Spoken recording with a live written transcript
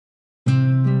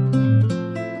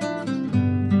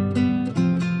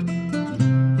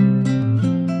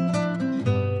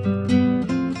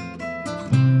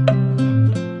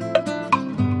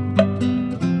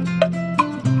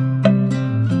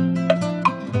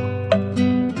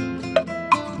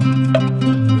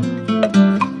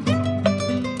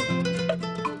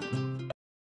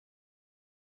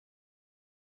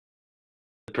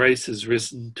The price has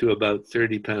risen to about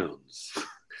 30 pounds.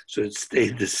 So it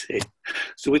stayed the same.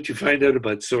 So what you find out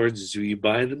about swords is you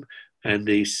buy them and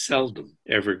they seldom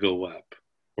ever go up.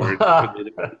 Or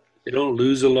they don't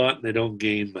lose a lot and they don't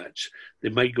gain much. They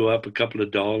might go up a couple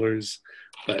of dollars,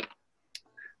 but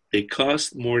they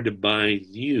cost more to buy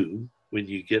new when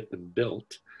you get them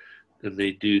built than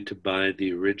they do to buy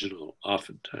the original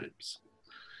oftentimes.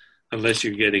 Unless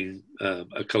you're getting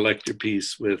a collector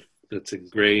piece that's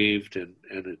engraved and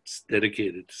it's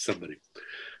dedicated to somebody.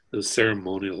 Those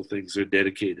ceremonial things are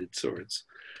dedicated swords,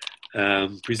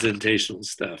 presentational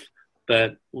stuff.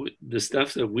 But the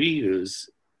stuff that we use,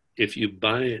 if you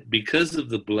buy it because of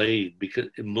the blade,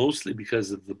 mostly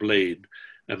because of the blade,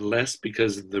 and less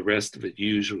because of the rest of it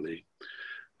usually,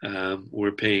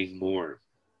 we're paying more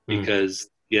because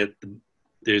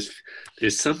there's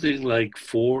something like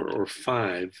 4 or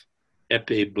 5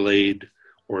 épée blade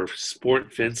or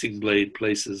sport fencing blade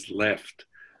places left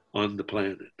on the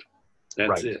planet.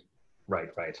 That's it. Right.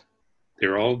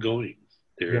 They're all going.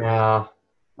 I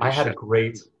had a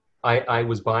great, I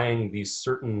was buying these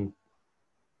certain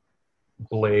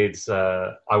blades.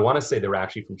 I want to say they were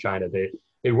actually from China.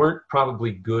 They weren't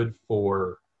probably good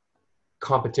for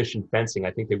competition fencing.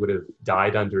 I think they would have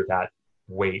died under that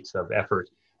weight of effort,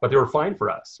 but they were fine for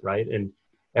us, right? And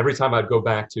every time I'd go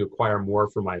back to acquire more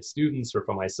for my students or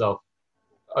for myself,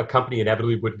 a company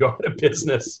inevitably would go out of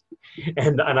business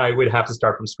and I would have to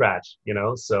start from scratch,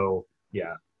 So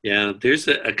yeah. Yeah, there's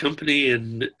a company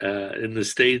in the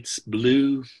States,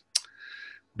 Blue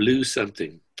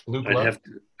something. Blue Glove?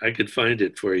 I could find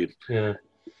it for you. Yeah.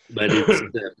 But it's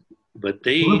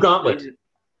Blue Gauntlet.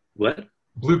 What?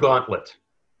 Blue Gauntlet.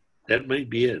 That might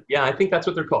be it. Yeah, I think that's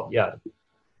what they're called. Yeah.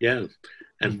 Yeah.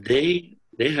 And they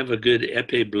have a good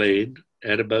épée blade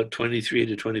at about 23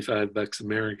 to 25 bucks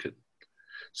American.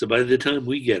 So by the time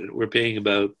we get it, we're paying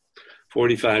about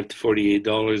 $45 to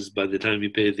 $48 by the time you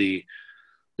pay the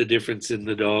difference in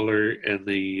the dollar and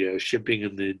the shipping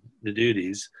and the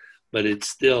duties, but it's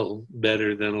still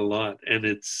better than a lot, and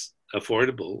it's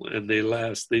affordable, and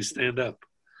they stand up.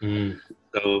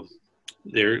 So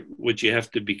what you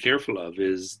have to be careful of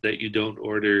is that you don't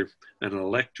order an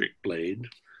electric blade,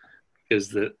 because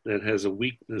that has a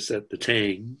weakness at the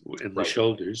tang and the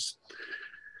shoulders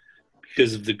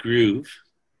because of the groove,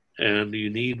 and you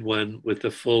need one with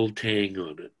a full tang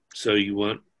on it. So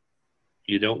you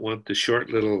don't want the short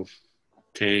little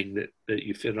tang that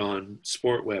you fit on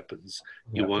sport weapons.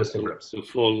 You want the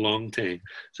full long tang.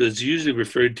 So it's usually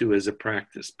referred to as a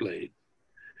practice blade.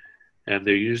 And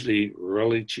they're usually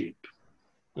really cheap.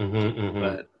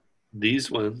 But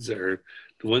these ones the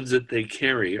ones that they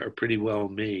carry are pretty well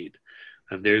made.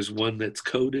 And there's one that's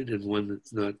coated and one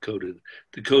that's not coated.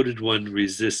 The coated one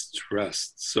resists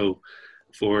rust. So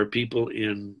for people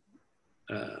in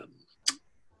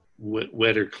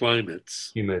wetter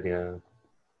climates. Humid, yeah.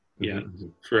 Yeah.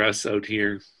 For us out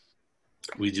here,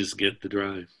 we just get the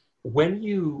dry.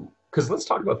 Because let's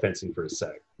talk about fencing for a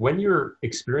sec. When you're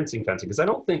experiencing fencing, because I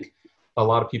don't think a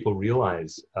lot of people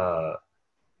realize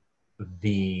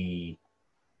the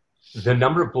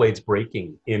number of blades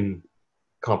breaking in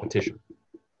competition.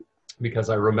 Because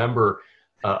I remember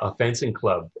a fencing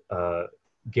club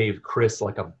gave Chris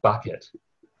like a bucket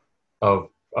of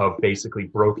basically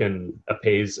broken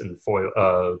épées and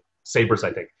foil sabers,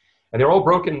 I think. And they're all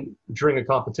broken during a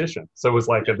competition. So it was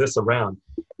like this around.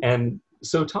 And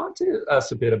so talk to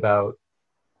us a bit about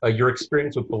your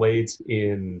experience with blades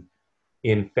in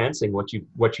fencing, what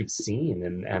you've seen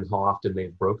and how often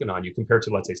they've broken on you compared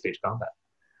to, let's say, stage combat.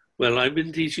 Well, I've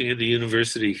been teaching at the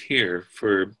university here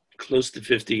for close to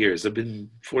 50 years. I've been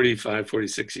 45,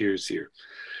 46 years here.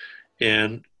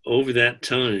 And over that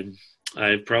time,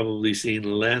 I've probably seen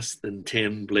less than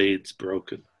 10 blades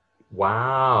broken.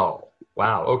 Wow.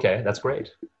 Okay, that's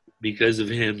great. Because of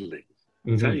handling.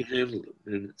 It's how you handle them,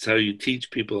 and it's how you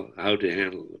teach people how to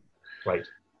handle them. Right.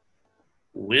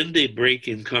 When they break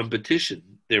in competition,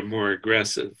 they're more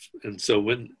aggressive. And so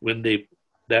when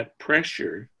that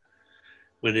pressure,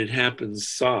 when it happens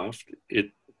soft,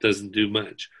 it doesn't do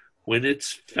much. When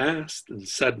it's fast and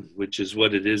sudden, which is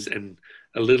what it is, and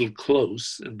a little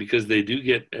close, and because they do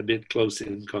get a bit close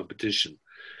in competition,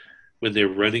 when they're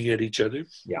running at each other,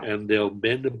 and they'll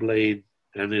bend a blade,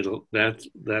 and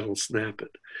that'll snap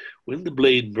it. When the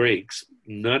blade breaks,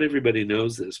 not everybody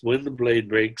knows this. When the blade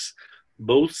breaks,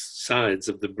 both sides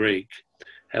of the break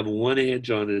have one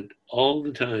edge on it all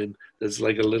the time that's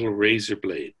like a little razor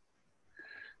blade.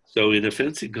 So in a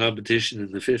fencing competition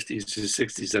in the 50s or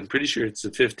 60s, I'm pretty sure it's the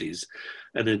 50s,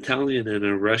 an Italian and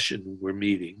a Russian were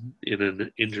meeting in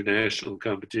an international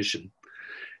competition,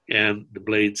 and the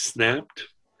blade snapped,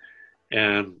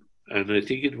 and I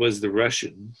think it was the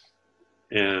Russian,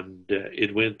 and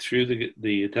it went through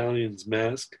the Italian's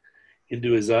mask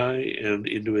into his eye and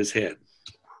into his head.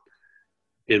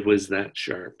 It was that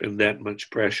sharp and that much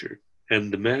pressure.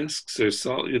 And the masks are,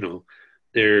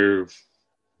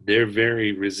 they're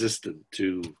very resistant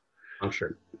to, I'm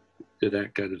sure, to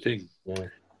that kind of thing. Yeah.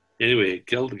 Anyway, it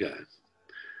killed the guy.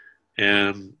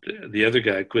 And the other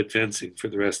guy quit fencing for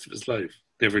the rest of his life.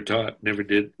 Never taught, never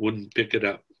did, wouldn't pick it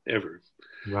up ever.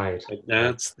 Right. But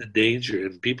that's the danger.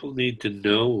 And people need to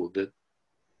know that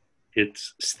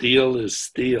it's steel is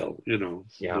steel, no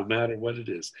matter what it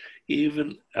is.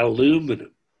 Even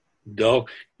aluminum, dull,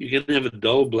 you can have a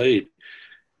dull blade.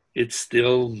 It's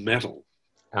still metal.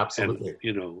 Absolutely.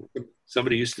 And,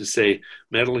 somebody used to say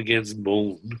metal against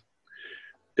bone,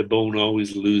 the bone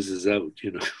always loses out,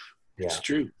 It's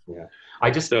true. Yeah.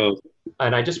 I just want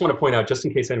to point out, just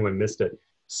in case anyone missed it.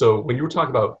 So when you were talking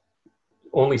about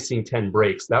only seeing 10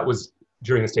 breaks, that was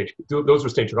during the stage, those were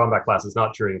stage combat classes,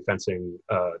 not during fencing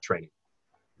training.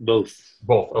 Both.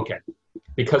 Okay.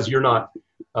 Because you're not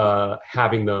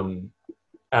having them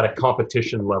at a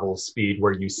competition level speed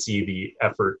where you see the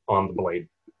effort on the blade,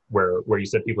 where you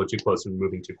said people are too close and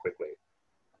moving too quickly.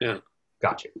 Yeah.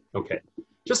 Gotcha. Okay.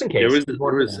 Just in case. There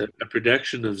was a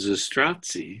production of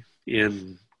Zastrozzi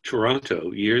in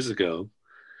Toronto years ago,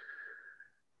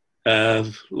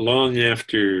 long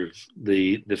after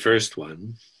the first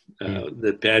one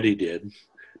that Patty did.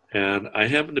 And I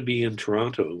happened to be in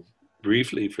Toronto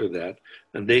briefly for that.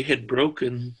 And they had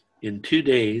broken in 2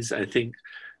 days, I think,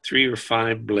 3 or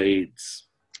 5 blades.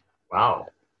 Wow.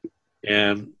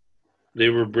 And they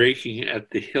were breaking at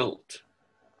the hilt.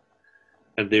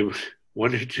 And they were,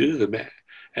 1 or 2 of them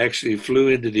actually flew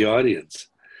into the audience.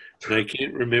 And I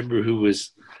can't remember who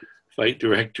was fight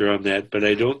director on that, but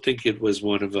I don't think it was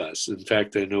one of us. In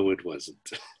fact, I know it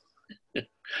wasn't.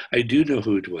 I do know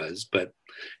who it was, but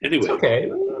anyway, it's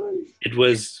okay.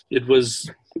 It was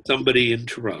somebody in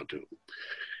Toronto,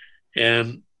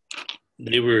 and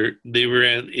they were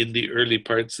in the early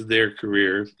parts of their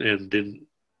career and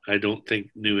I don't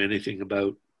think knew anything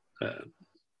about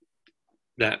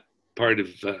that part of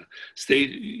state.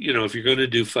 If you're going to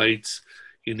do fights,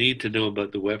 you need to know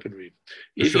about the weaponry.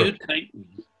 If you tighten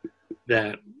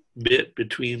that bit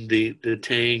between the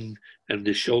tang and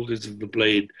the shoulders of the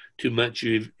blade too much,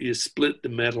 you split the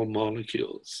metal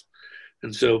molecules.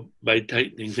 And so by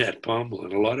tightening that pommel,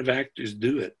 and a lot of actors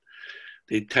do it,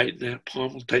 they tighten that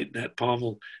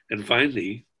pommel, and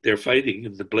finally they're fighting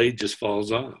and the blade just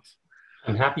falls off.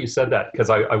 I'm happy you said that, because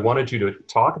I wanted you to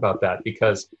talk about that,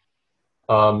 because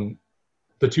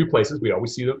the 2 places we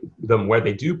always see them where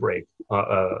they do break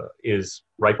is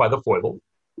right by the foible.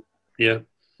 Yeah.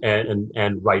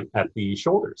 And right at the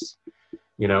shoulders,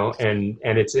 and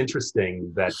it's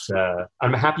interesting that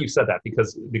I'm happy you said that,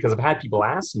 because I've had people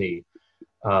ask me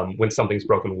when something's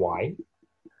broken, why,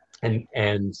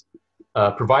 and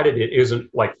provided it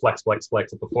isn't like flex at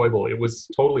the foible, it was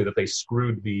totally that they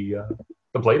screwed the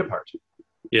blade apart.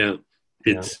 Yeah,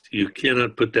 you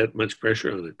cannot put that much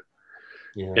pressure on it.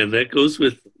 Yeah. And that goes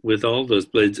with all those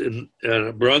blades. And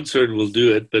a broadsword will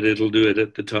do it, but it'll do it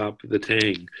at the top of the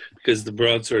tang, because the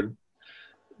broadsword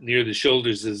near the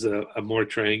shoulders is a more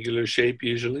triangular shape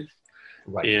usually.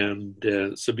 Right.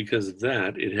 And so because of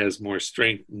that, it has more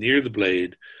strength near the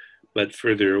blade, but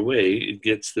further away, it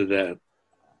gets to that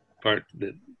part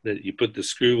that you put the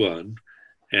screw on,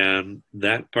 and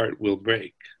that part will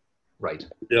break. Right.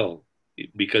 Still,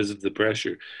 because of the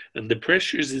pressure. And the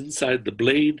pressure's inside the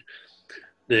blade.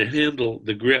 The handle,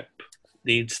 the grip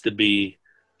needs to be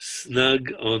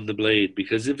snug on the blade,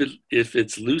 because if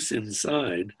it's loose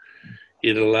inside,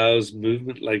 it allows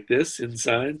movement like this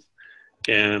inside.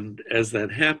 And as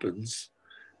that happens,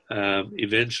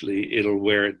 eventually it'll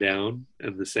wear it down,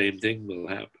 and the same thing will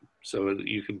happen. So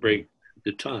you can break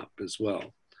the top as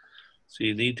well. So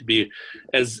you need to be,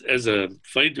 as a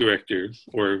fight director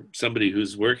or somebody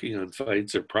who's working on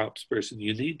fights or props person,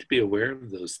 you need to be aware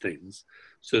of those things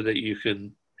so that you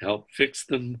can help fix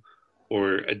them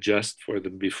or adjust for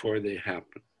them before they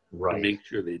happen. Right. And make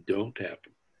sure they don't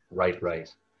happen. Right.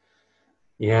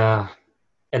 Yeah.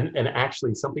 And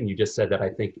actually, something you just said that I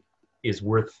think is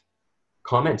worth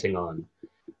commenting on.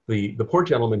 The poor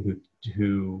gentleman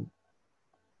who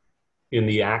in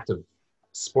the act of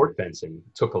sport fencing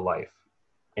took a life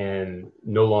and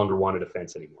no longer wanted to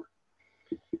fence anymore.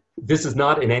 This is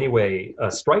not in any way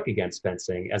a strike against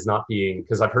fencing as not being,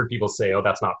 because I've heard people say, oh,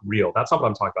 that's not real. That's not what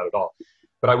I'm talking about at all.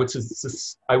 But I would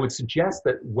suggest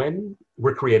that when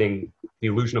we're creating the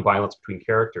illusion of violence between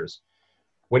characters,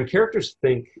 when characters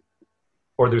think,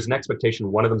 or there's an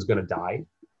expectation one of them's going to die,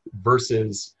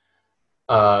 versus,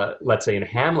 let's say in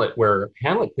Hamlet, where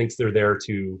Hamlet thinks they're there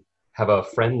to have a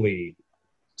friendly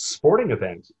sporting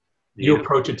event, you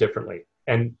approach it differently.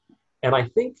 And I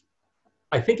think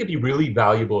it'd be really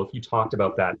valuable if you talked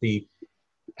about that.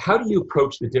 How do you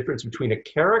approach the difference between a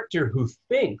character who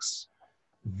thinks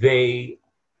they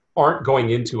aren't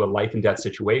going into a life and death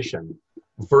situation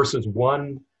versus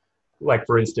one, like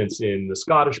for instance in the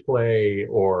Scottish play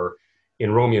or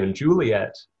in Romeo and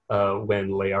Juliet, when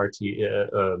Laertes,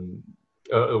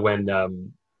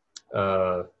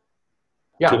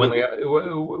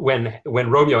 when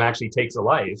Romeo actually takes a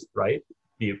life, right?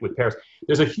 Be it with Paris.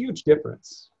 There's a huge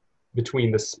difference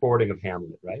between the sporting of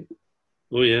Hamlet, right?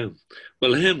 Oh yeah.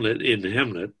 Well, in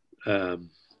Hamlet,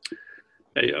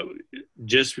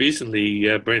 just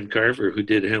recently, Brent Carver, who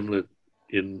did Hamlet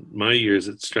in my years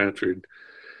at Stratford,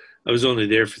 I was only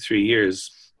there for 3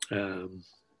 years,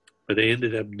 but I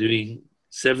ended up doing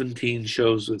 17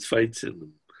 shows with fights in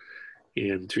them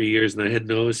in 3 years, and I had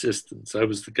no assistants. I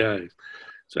was the guy.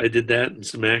 So I did that and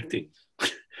some acting.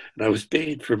 And I was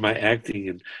paid for my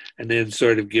acting and then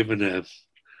sort of given a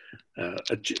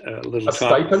little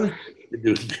stipend,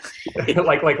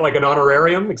 like an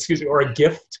honorarium, excuse me, or a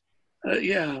gift.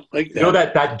 Yeah, like that. You know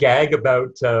that gag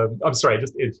about? I'm sorry,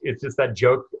 it's just that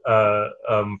joke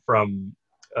from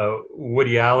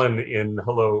Woody Allen in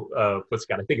Hello,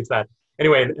 Pussycat. I think it's that.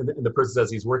 Anyway, and the person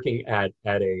says he's working at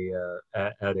a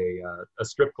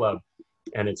strip club,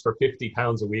 and it's for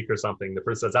 £50 a week or something. The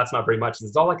person says that's not very much.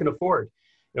 It's all I can afford.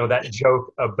 You know, that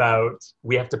joke about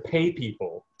we have to pay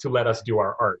people to let us do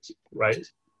our art, right?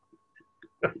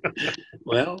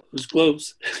 Well, it was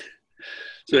close.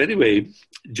 So anyway,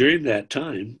 during that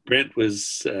time, Brent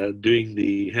was doing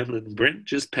the Hamlet, and Brent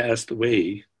just passed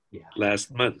away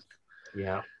last month.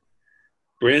 Yeah.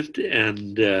 Brent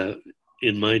and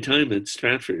in my time at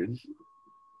Stratford,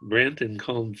 Brent and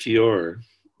Colin Fior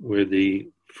were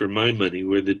for my money,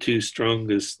 were the two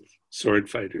strongest sword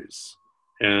fighters.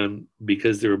 And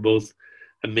because they were both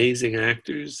amazing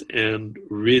actors and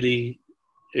really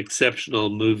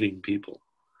exceptional moving people.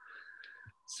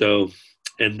 So,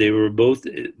 and they were both,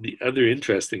 the other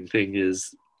interesting thing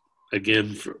is,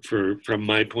 again, from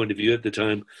my point of view at the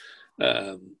time,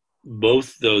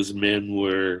 both those men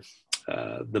were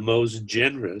the most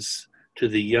generous to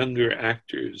the younger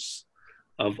actors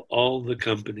of all the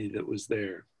company that was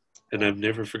there. And I've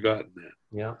never forgotten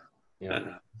that.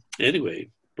 Yeah. Anyway,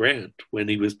 Brent, when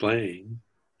he was playing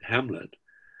Hamlet,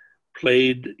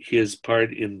 played his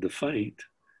part in the fight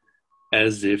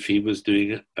as if he was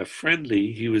doing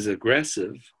he was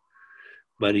aggressive,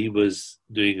 but he was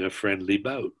doing a friendly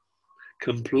bout,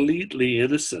 completely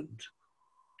innocent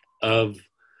of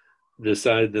the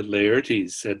side that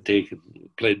Laertes had taken,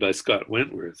 played by Scott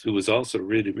Wentworth, who was also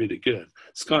really, really good.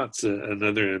 Scott's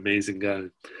another amazing guy.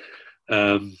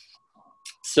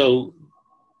 So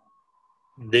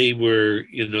they were,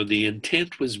 the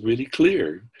intent was really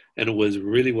clear and it was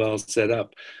really well set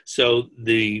up. So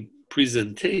the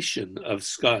presentation of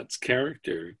Scott's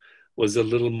character was a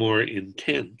little more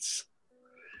intense.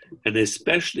 And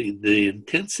especially the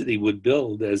intensity would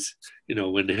build as,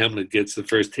 when Hamlet gets the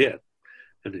first hit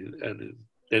and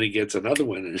then he gets another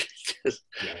one.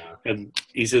 And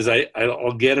he says,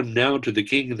 I'll get him now to the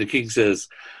king. And the king says,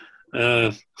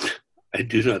 I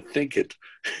do not think it.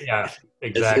 Yeah,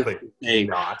 exactly.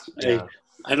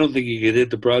 I don't think you could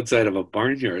hit the broadside of a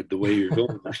barnyard the way you're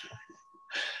going.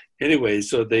 Anyway,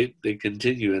 so they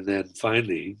continue, and then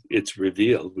finally it's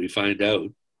revealed. We find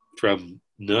out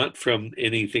not from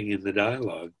anything in the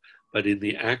dialogue, but in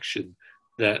the action,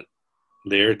 that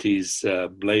Laertes'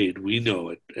 blade, we know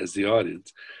it as the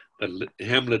audience, but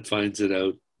Hamlet finds it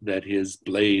out that his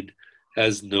blade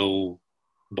has no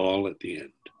ball at the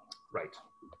end. Right.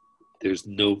 There's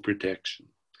no protection.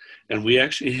 And we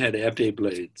actually had épée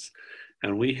blades,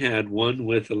 and we had one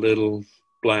with a little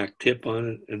black tip on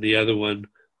it and the other one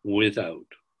without,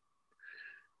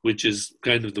 which is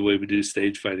kind of the way we do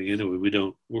stage fighting anyway. We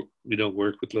don't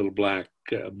work with little black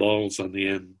balls on the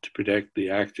end to protect the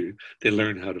actor. They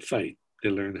learn how to fight. They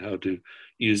learn how to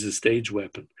use a stage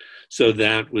weapon. So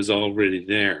that was already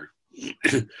there.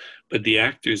 But the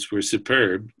actors were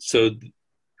superb. So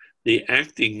the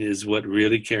acting is what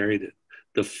really carried it.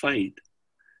 The fight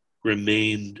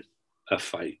remained a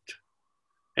fight.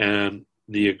 And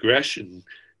the aggression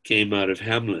came out of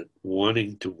Hamlet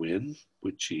wanting to win,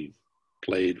 which he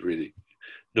played really,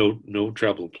 no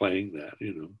trouble playing that,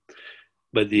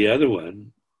 But the other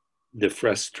one, the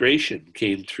frustration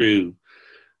came through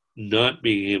not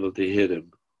being able to hit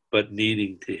him, but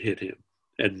needing to hit him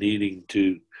and needing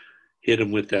to hit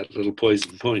him with that little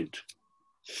poison point.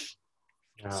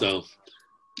 Yeah. So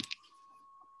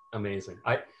amazing.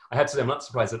 I have to say, I'm not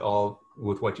surprised at all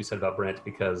with what you said about Brent,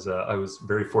 because I was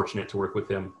very fortunate to work with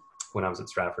him when I was at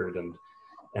Stratford, and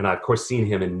I've of course seen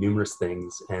him in numerous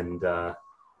things, and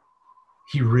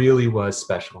he really was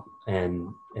special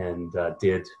and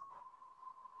did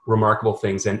remarkable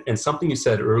things. And something you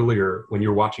said earlier when you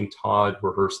were watching Todd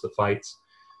rehearse the fights,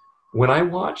 when I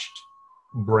watched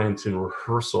Brent in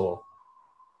rehearsal,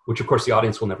 which of course the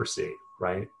audience will never see,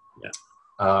 right? Yeah.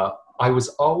 I was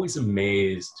always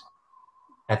amazed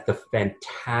at the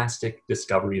fantastic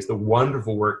discoveries, the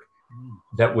wonderful work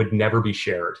that would never be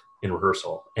shared in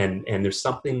rehearsal. And there's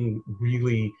something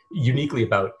really uniquely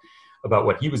about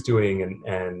what he was doing,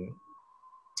 and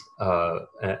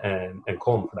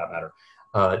Coleman for that matter.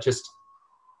 Just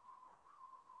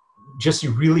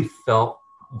you really felt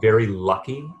very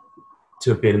lucky to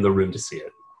have been in the room to see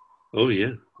it. Oh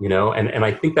yeah. You know, and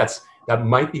I think that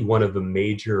might be one of the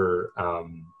major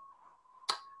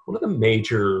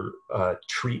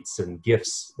treats and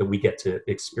gifts that we get to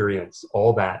experience.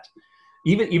 All that,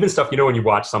 even stuff, you know, when you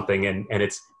watch something and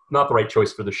it's not the right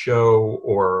choice for the show,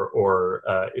 or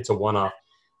it's a one-off,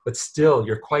 but still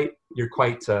you're quite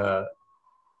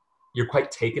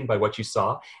taken by what you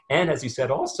saw. And as you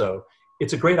said, also,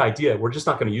 it's a great idea. We're just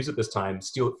not going to use it this time.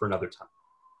 Steal it for another time.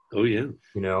 Oh yeah.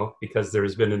 You know, because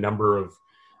there's been a number of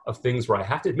things where I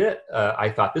have to admit, I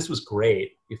thought this was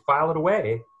great. You file it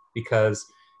away because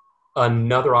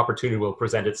another opportunity will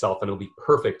present itself and it'll be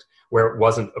perfect where it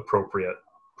wasn't appropriate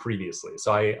previously.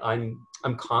 So I'm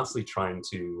constantly trying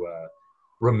to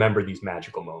remember these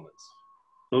magical moments.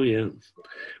 Oh yeah.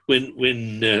 When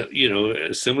you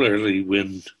know, similarly,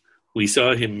 when we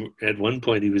saw him at one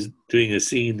point, he was doing a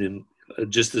scene in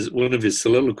just as one of his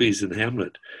soliloquies in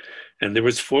Hamlet, and there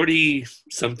was 40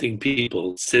 something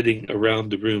people sitting around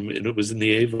the room, and it was in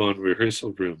the Avon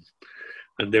rehearsal room.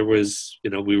 And there was, you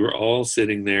know, we were all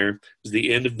sitting there. It was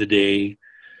the end of the day,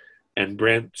 and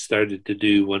Brent started to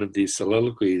do one of these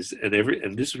soliloquies, and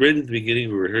this was right at the beginning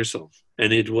of rehearsal,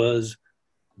 and it was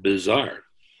bizarre.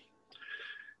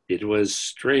 It was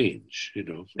strange, you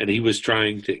know, and he was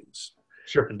trying things.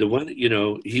 Sure. And the one, you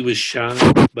know, he was shy,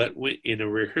 but in a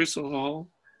rehearsal hall,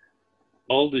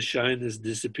 all the shyness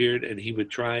disappeared, and he would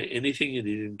try anything, and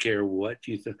he didn't care what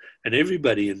you thought. And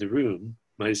everybody in the room,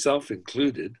 myself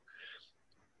included,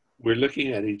 we're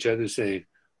looking at each other saying,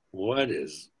 what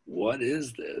is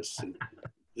this? And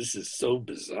this is so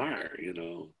bizarre, you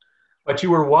know. But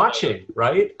you were watching,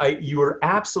 right? You were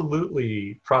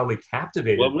absolutely probably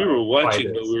captivated. Well, we were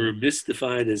watching, but we were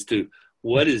mystified as to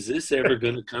what is this ever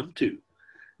going to come to?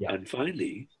 Yeah. And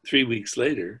finally, 3 weeks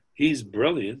later, he's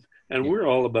brilliant, and we're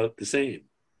all about the same.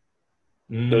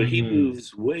 Mm-hmm. So he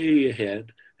moves way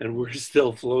ahead, and we're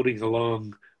still floating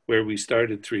along where we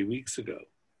started 3 weeks ago.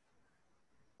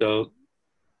 So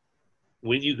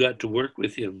when you got to work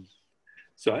with him,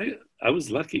 so I was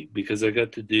lucky because I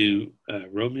got to do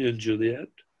Romeo and Juliet,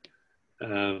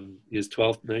 his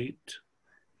Twelfth Night,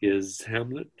 his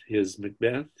Hamlet, his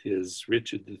Macbeth, his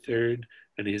Richard III,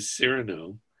 and his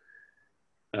Cyrano,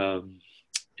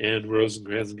 and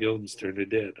Rosencrantz and Guildenstern are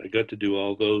Dead. I got to do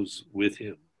all those with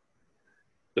him.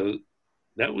 So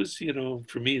that was, you know,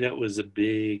 for me, that was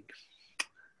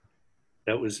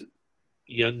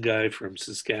young guy from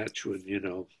Saskatchewan, you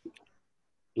know,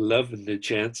 loving the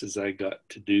chances I got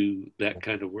to do that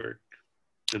kind of work.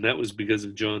 And that was because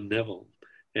of John Neville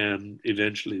and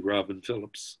eventually Robin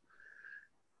Phillips.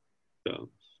 So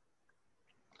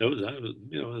I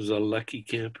was a lucky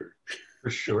camper. For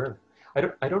sure. I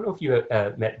don't know if you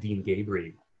met Dean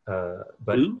Gabry,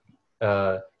 but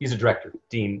he's a director.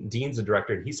 Dean's a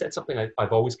director. And he said something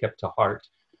I've always kept to heart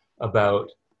about,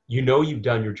 you know, you've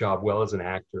done your job well as an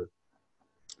actor.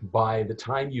 By the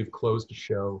time you've closed a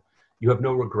show, you have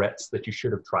no regrets that you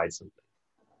should have tried something.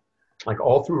 Like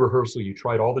all through rehearsal, you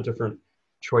tried all the different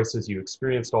choices, you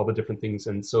experienced all the different things.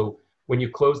 And so when you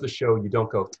close the show, you don't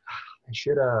go, I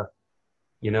should have,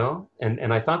 you know?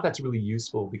 And I thought that's really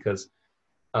useful because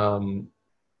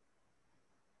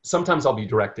sometimes I'll be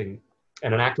directing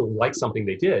and an actor will like something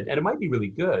they did, and it might be really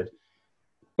good,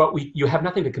 but you have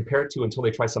nothing to compare it to until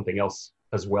they try something else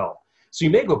as well. So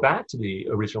you may go back to the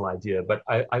original idea, but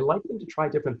I like them to try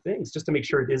different things just to make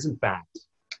sure it is in fact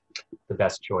the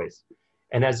best choice.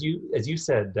 And as you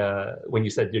said, when you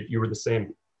said you were the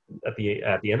same at the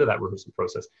end of that rehearsal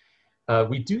process,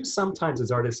 we do sometimes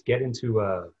as artists get into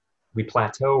we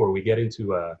plateau or we get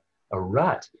into a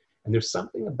rut, and there's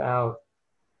something about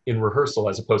in rehearsal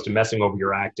as opposed to messing over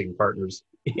your acting partners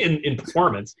in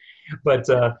performance, but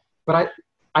But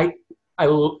I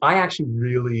actually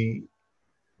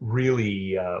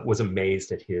really was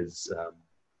amazed at his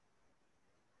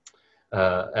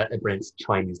at Brent's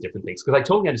trying these different things, because I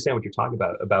totally understand what you're talking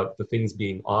about the things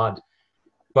being odd,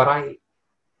 but I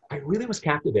really was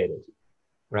captivated,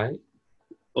 right?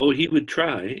 Oh, he would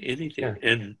try anything, Yeah,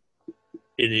 and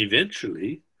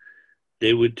eventually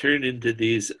they would turn into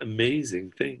these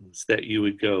amazing things that you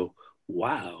would go,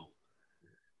 wow,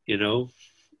 you know,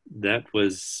 it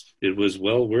was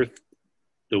well worth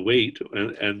the wait,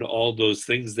 and all those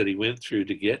things that he went through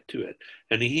to get to it.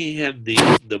 And he had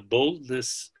the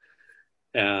boldness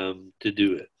to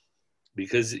do it,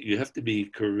 because you have to be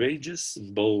courageous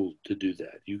and bold to do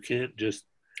that. You can't just,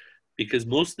 because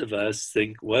most of us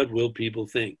think, what will people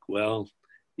think? Well,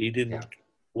 he yeah, didn't,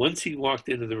 once he walked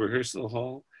into the rehearsal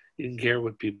hall, he didn't care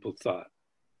what people thought.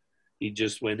 He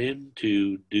just went in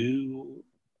to do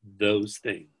those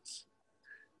things,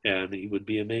 and he would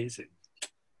be amazing.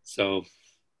 So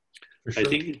for I sure.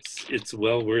 think it's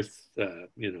well worth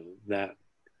that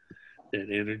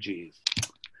energy.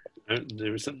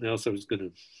 There was something else I was gonna,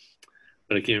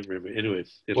 but I can't remember. Anyway,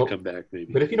 it'll Well, come back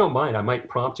maybe. but if you don't mind, I might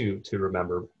prompt you to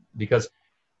remember, because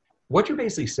what you're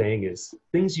basically saying is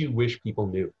things you wish people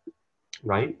knew,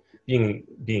 right?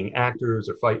 Being actors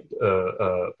or fight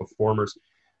performers.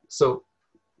 So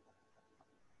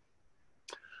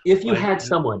if you Well, had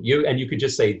someone you could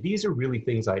just say, these are really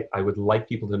things I would like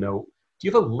people to know. Do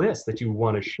you have a list that you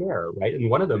want to share, right? And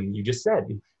one of them you just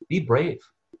said, be brave.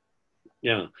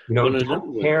 yeah. You know, Well, another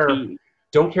one too.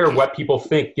 don't care what people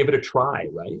think. Give it a try,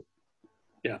 right?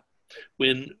 Yeah,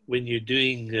 when you're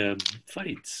doing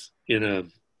fights in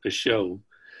a show,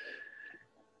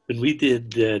 when we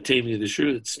did Taming of the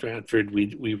Shrew at Stratford,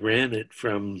 we ran it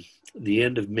from the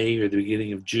end of May or the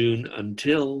beginning of June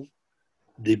until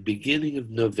the beginning of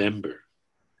November.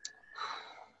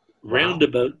 Wow. Round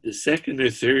about the second or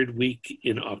third week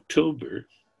in October,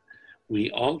 we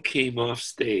all came off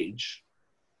stage.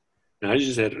 Now, I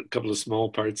just had a couple of small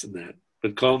parts in that,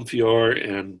 but Colm Feore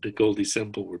and Goldie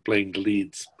Semple were playing the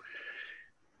leads.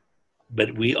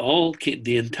 But we all came,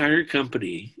 the entire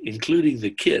company, including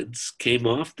the kids, came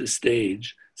off the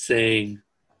stage saying,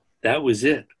 that was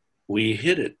it. We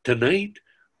hit it. Tonight,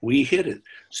 we hit it.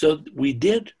 So we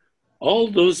did all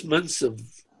those months of,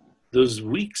 those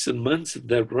weeks and months of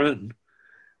that run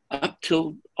up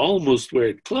till almost where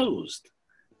it closed.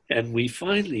 And we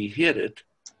finally hit it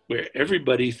where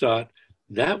everybody thought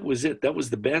that was it. That was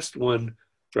the best one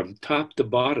from top to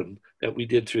bottom that we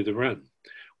did through the run.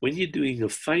 When you're doing a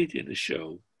fight in a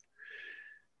show,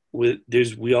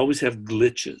 we always have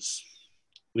glitches.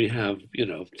 We have,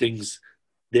 things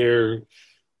there,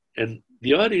 and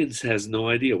the audience has no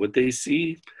idea what they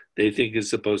see. They think is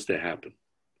supposed to happen,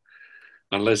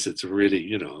 unless it's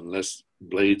really, unless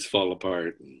blades fall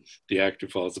apart and the actor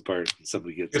falls apart and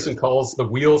somebody gets Pearson up. calls, the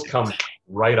wheels come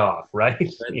right off, right?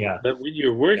 But, Yeah. but when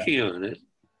you're Yeah. working on it,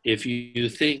 if you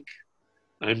think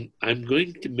I'm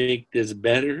going to make this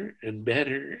better and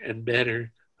better and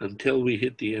better until we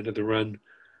hit the end of the run,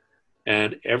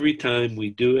 and every time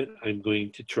we do it, I'm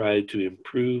going to try to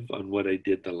improve on what I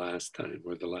did the last time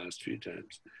or the last few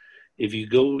times. If you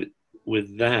go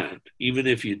with that, even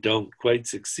if you don't quite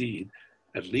succeed,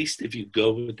 at least if you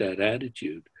go with that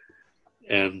attitude,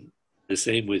 and the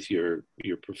same with your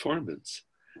performance,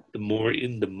 the more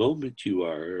in the moment you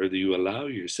are, or that you allow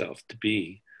yourself to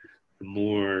be, the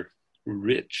more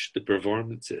rich the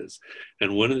performance is.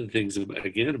 And one of the things,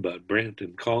 again, about Brent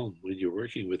and Colin, when you're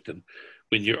working with them,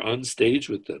 when you're on stage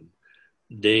with them,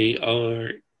 they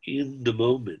are in the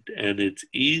moment, and it's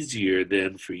easier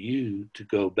then for you to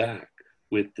go back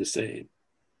with the same.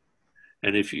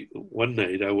 And if you, one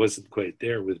night I wasn't quite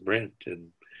there with Brent, and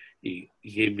he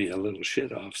gave me a little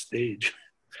shit off stage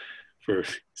for,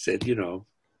 said,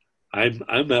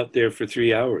 I'm out there for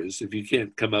 3 hours. If you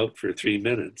can't come out for 3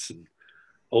 minutes and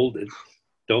hold it,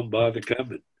 don't bother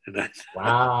coming. And I thought,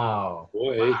 Wow.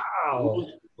 boy, Wow.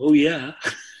 oh yeah.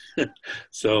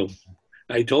 So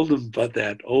I told him about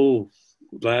that. Oh,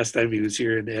 last time he was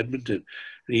here in Edmonton,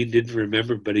 and he didn't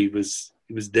remember, but he was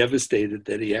devastated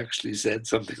that he actually said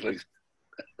something like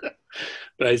that.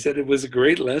 But I said it was a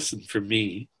great lesson for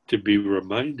me to be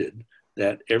reminded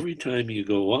that every time you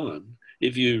go on,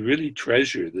 if you really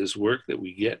treasure this work that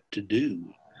we get to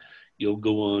do, you'll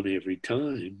go on every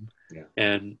time Yeah.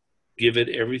 and give it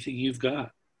everything you've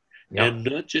got. Yeah. And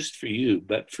not just for you,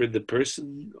 but for the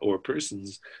person or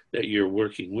persons that you're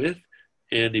working with,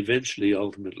 and eventually,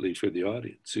 ultimately, for the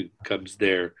audience who comes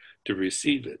there to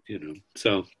receive it.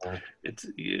 So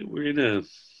we're in a,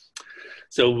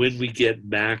 so when we get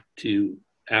back to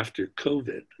after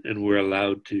COVID and we're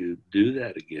allowed to do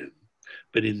that again,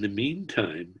 But in the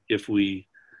meantime, if we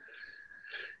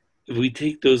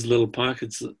take those little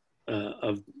pockets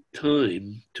of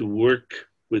time to work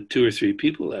with 2 or 3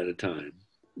 people at a time,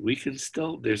 we can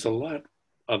still, there's a lot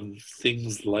of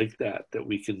things like that that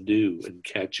we can do and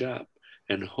catch up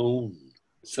and hone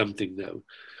something that.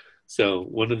 So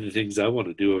one of the things I want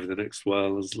to do over the next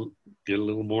while is get a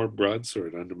little more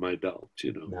broadsword under my belt,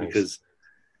 Nice. because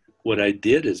what I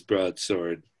did as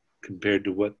broadsword compared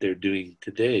to what they're doing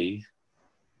today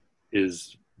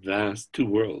is vast, 2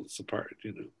 worlds apart.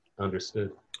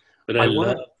 Understood. But I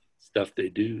love stuff they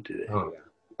do today. Oh,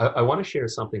 yeah. I want to share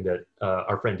something that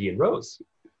our friend Ian Rose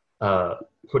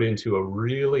put into a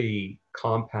really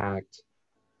compact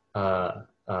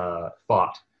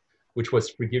thought, which was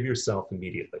forgive yourself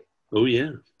immediately. Oh,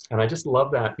 yeah. And I just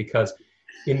love that, because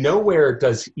in nowhere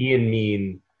does Ian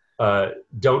mean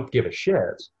don't give a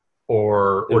shit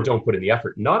or don't put in the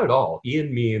effort. Not at all.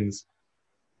 Ian means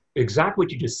exactly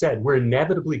what you just said. We're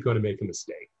inevitably going to make a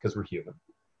mistake because we're human.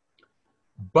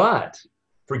 But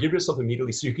forgive yourself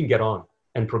immediately so you can get on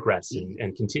and progress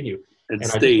and continue. And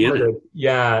stay in it.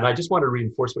 Yeah, and I just want to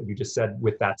reinforce what you just said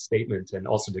with that statement, and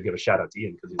also to give a shout out to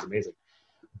Ian because he's amazing.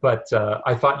 But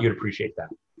I thought you'd appreciate that.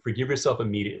 Forgive yourself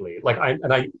immediately. Like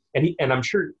I'm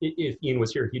sure if Ian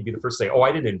was here, he'd be the first to say, "Oh,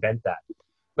 I didn't invent that,"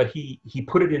 but he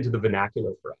put it into the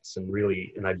vernacular for us,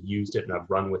 and I've used it and I've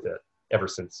run with it ever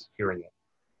since hearing it.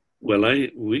 Well,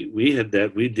 we had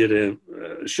that. We did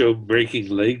a show, Breaking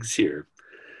Legs, here,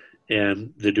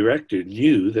 and the director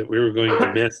knew that we were going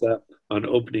to mess up on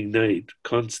opening night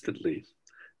constantly,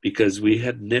 because we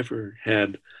had never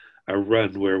had a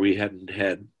run where we hadn't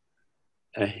had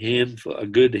a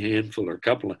good handful or a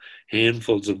couple of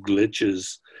handfuls of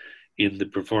glitches in the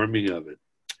performing of it.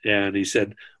 And he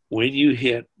said, when you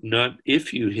hit, not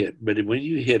if you hit, but when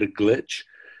you hit a glitch,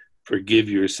 forgive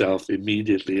yourself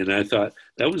immediately. And I thought,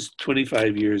 that was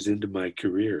 25 years into my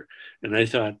career. And I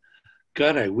thought,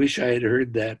 God, I wish I had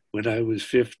heard that when I was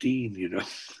 15.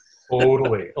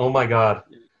 Totally. Oh my God.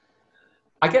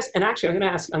 I guess, and actually I'm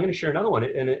going to share another one,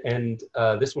 and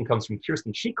this one comes from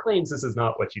Kirsten. She claims this is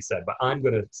not what she said, but I'm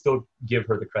going to still give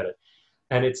her the credit.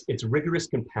 And it's rigorous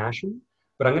compassion,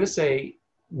 but I'm going to say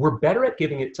we're better at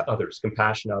giving it to others,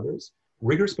 compassion to others,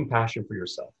 rigorous compassion for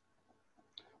yourself,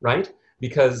 right?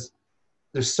 Because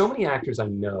there's so many actors I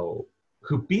know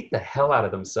who beat the hell out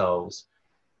of themselves,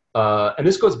 and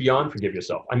this goes beyond forgive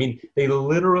yourself. I mean, they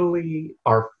literally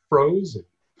are frozen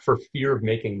for fear of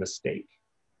making a mistake.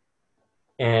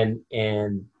 And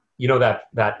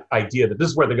that idea that this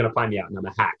is where they're going to find me out and I'm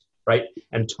a hack, right?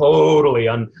 And totally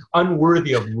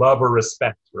unworthy of love or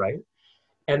respect, right?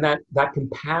 And that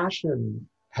compassion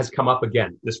has come up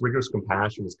again. This rigorous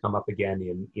compassion has come up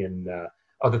again in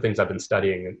other things I've been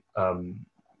studying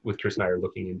with Kirsten and I are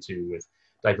looking into, with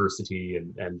diversity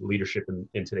and leadership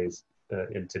in today's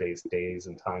days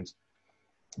and times.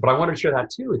 But I wanted to share that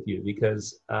too with you,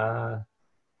 because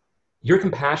you're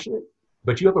compassionate,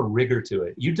 but you have a rigor to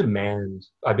it. You demand,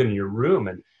 I've been in your room,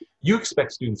 and you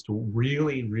expect students to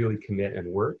really, really commit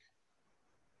and work.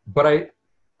 But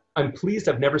I'm pleased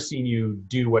I've never seen you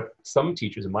do what some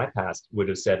teachers in my past would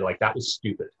have said, like, that was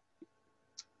stupid.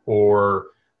 Or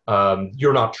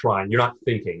you're not trying, you're not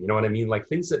thinking. You know what I mean? Like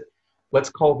things that,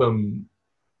 let's call them.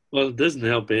 Well, it doesn't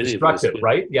help any destructive, of us.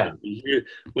 Right? Yeah.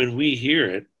 When we hear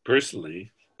it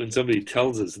personally, when somebody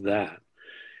tells us that,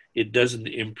 it doesn't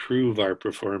improve our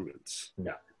performance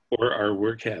or our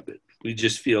work habit. We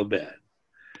just feel bad.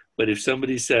 But if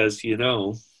somebody says,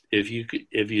 if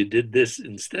you did this,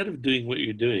 instead of doing what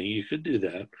you're doing, you could do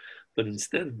that. But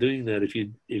instead of doing that, if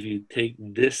you take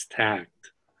this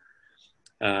tact,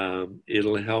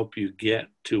 it'll help you get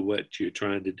to what you're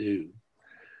trying to do.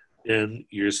 And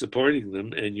you're supporting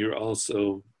them, and you're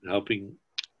also helping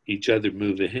each other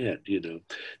move ahead.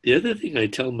 The other thing I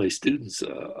tell my students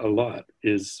a lot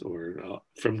is, or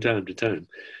from time to time,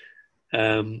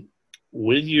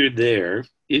 when you're there,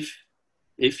 if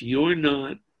you're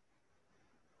not,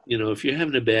 if you're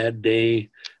having a bad day,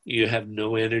 you have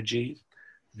no energy,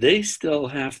 they still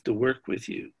have to work with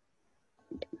you.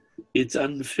 It's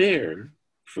unfair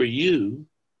for you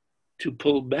to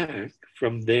pull back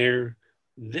from their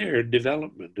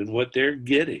development and what they're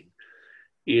getting.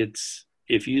 It's,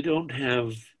 if you don't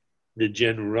have the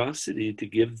generosity to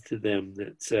give to them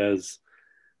that says,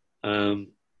 I'm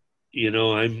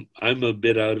a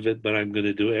bit out of it, but I'm going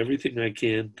to do everything I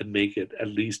can to at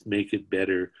least make it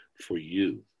better for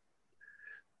you.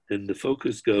 Then the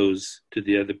focus goes to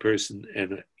the other person,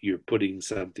 and you're putting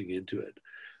something into it.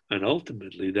 And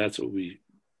ultimately, that's what we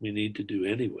need to do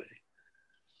anyway.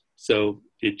 So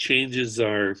it changes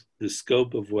the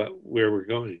scope of where we're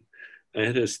going. I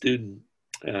had a student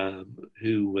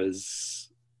who was,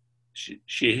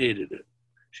 she hated it.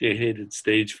 She hated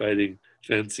stage fighting,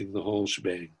 fencing, the whole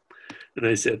shebang. And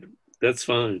I said, that's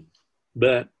fine.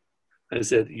 But I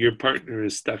said, your partner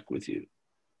is stuck with you.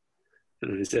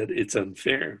 And I said, it's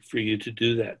unfair for you to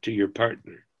do that to your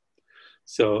partner.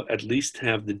 So at least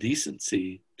have the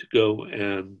decency to go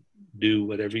and do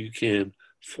whatever you can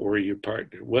for your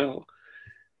partner. Well,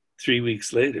 3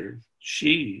 weeks later,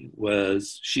 she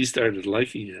started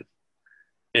liking it,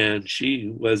 and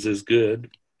she was as good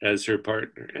as her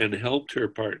partner and helped her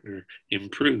partner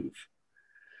improve.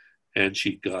 And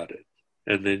she got it.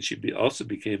 And then she also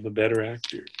became a better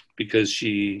actor because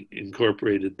she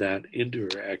incorporated that into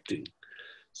her acting.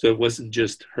 So it wasn't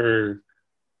just her,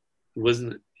 it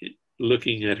wasn't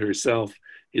looking at herself,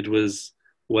 it was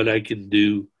what I can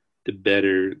do to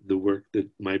better the work that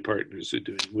my partners are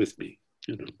doing with me.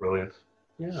 Brilliant.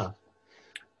 Yeah.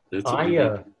 That's what we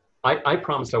need. I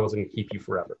promised I wasn't going to keep you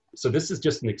forever. So this is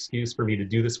just an excuse for me to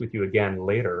do this with you again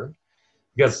later,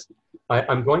 because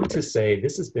I'm going to say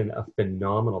this has been a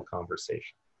phenomenal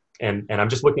conversation. And I'm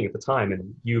just looking at the time,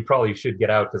 and you probably should get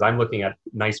out because I'm looking at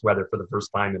nice weather for the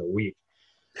first time in a week.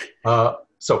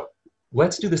 So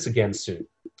let's do this again soon.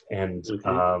 And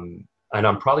okay. And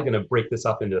I'm probably going to break this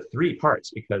up into 3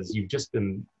 parts because you've just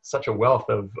been such a wealth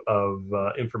of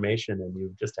information, and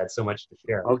you've just had so much to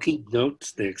share. I'll keep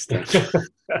notes next time.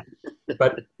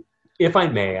 But if I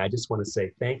may, I just want to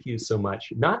say thank you so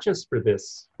much, not just for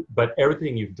this, but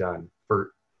everything you've done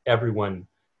for everyone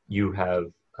you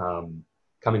have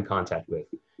come in contact with.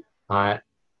 I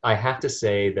have to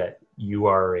say that you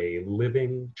are a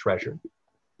living treasure,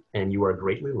 and you are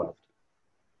greatly loved.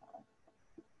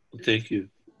 Thank you.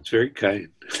 It's very kind.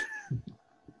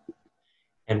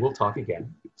 And we'll talk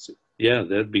again soon. Yeah,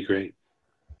 that'd be great.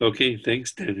 Okay,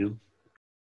 thanks, Daniel.